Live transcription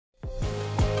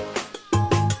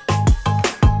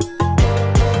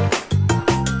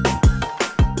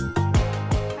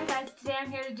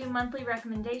monthly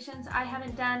recommendations. I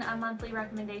haven't done a monthly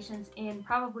recommendations in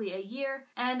probably a year,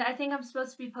 and I think I'm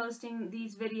supposed to be posting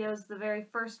these videos the very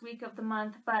first week of the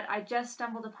month, but I just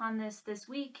stumbled upon this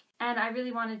week, and I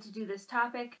really wanted to do this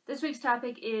topic. This week's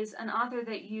topic is an author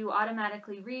that you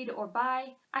automatically read or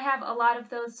buy. I have a lot of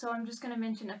those, so I'm just going to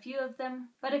mention a few of them.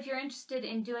 But if you're interested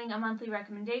in doing a monthly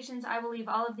recommendations, I will leave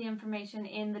all of the information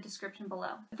in the description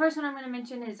below. The first one I'm going to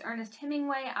mention is Ernest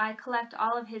Hemingway. I collect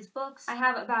all of his books. I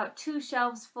have about 2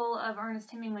 shelves full of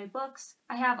Ernest Hemingway books.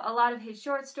 I have a lot of his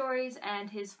short stories and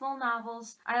his full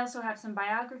novels. I also have some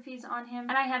biographies on him.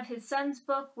 And I have his son's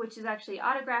book, which is actually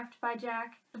autographed by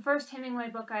Jack. The first Hemingway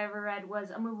book I ever read was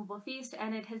A Movable Feast,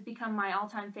 and it has become my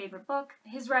all-time favorite book.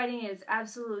 His writing is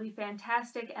absolutely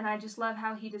fantastic, and I just love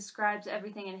how he describes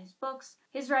everything in his books.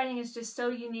 His writing is just so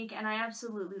unique, and I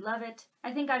absolutely love it.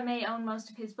 I think I may own most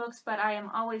of his books, but I am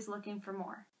always looking for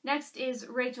more. Next is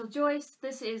Rachel Joyce.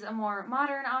 This is a more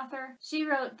modern author. She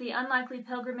wrote The Unlikely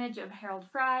Pilgrimage of Harold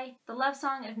Fry, The Love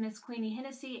Song of Miss Queenie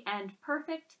Hennessy, and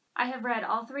Perfect. I have read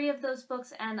all 3 of those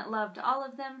books and loved all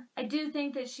of them. I do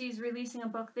think that she's releasing a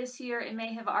book this year. It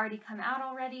may have already come out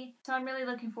already, so I'm really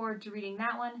looking forward to reading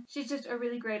that one. She's just a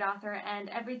really great author, and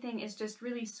everything is just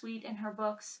really sweet in her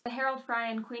books. The Harold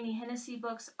Fry and Queenie Hennessy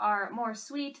books are more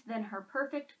sweet than her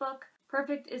Perfect book.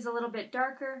 Perfect is a little bit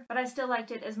darker, but I still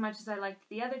liked it as much as I liked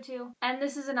the other 2. And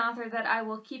this is an author that I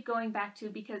will keep going back to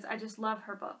because I just love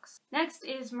her books. Next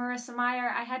is Marissa Meyer.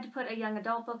 I had to put a young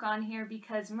adult book on here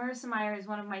because Marissa Meyer is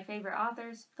one of my favorite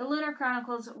authors. The Lunar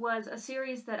Chronicles was a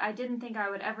series that I didn't think I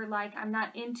would ever like. I'm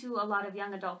not into a lot of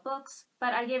young adult books,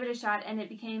 but I gave it a shot and it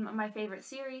became my favorite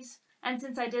series. And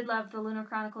since I did love the Lunar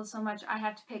Chronicles so much, I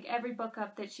have to pick every book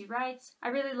up that she writes. I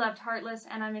really loved Heartless,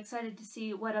 and I'm excited to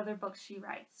see what other books she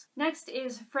writes. Next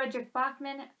is Fredrik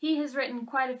Backman. He has written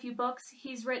quite a few books.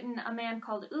 He's written A Man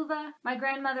Called Uva, My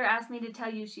Grandmother Asked Me to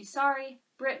Tell You She's Sorry,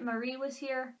 Britt Marie Was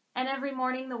Here, and Every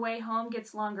Morning the Way Home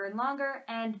Gets Longer and Longer,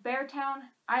 and Beartown.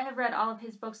 I have read all of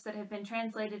his books that have been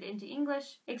translated into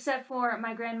English, except for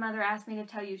My Grandmother Asked Me to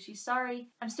Tell You She's Sorry.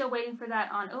 I'm still waiting for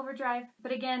that on Overdrive,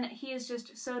 but again, he is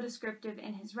just so descriptive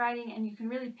in his writing, and you can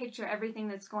really picture everything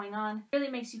that's going on. It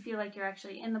really makes you feel like you're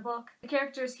actually in the book. The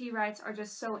characters he writes are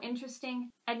just so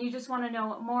interesting, and you just want to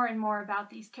know more and more about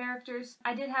these characters.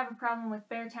 I did have a problem with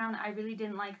Beartown. I really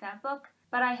didn't like that book,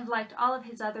 but I have liked all of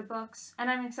his other books, and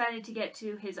I'm excited to get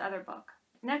to his other book.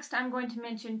 Next, I'm going to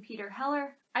mention Peter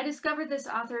Heller. I discovered this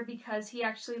author because he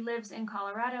actually lives in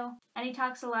Colorado, and he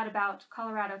talks a lot about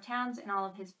Colorado towns in all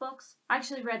of his books. I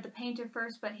actually read The Painter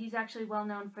first, but he's actually well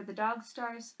known for The Dog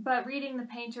Stars. But reading The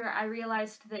Painter, I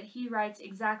realized that he writes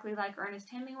exactly like Ernest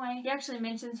Hemingway. He actually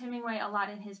mentions Hemingway a lot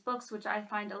in his books, which I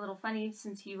find a little funny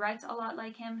since he writes a lot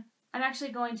like him. I'm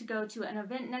actually going to go to an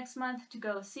event next month to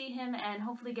go see him and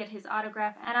hopefully get his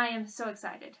autograph, and I am so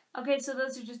excited. Okay, so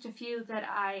those are just a few that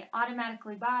I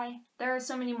automatically buy. There are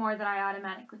so many more that I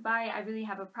automatically buy. I really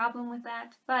have a problem with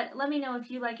that. But let me know if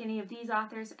you like any of these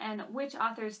authors and which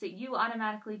authors that you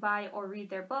automatically buy or read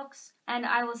their books. And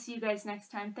I will see you guys next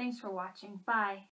time. Thanks for watching. Bye.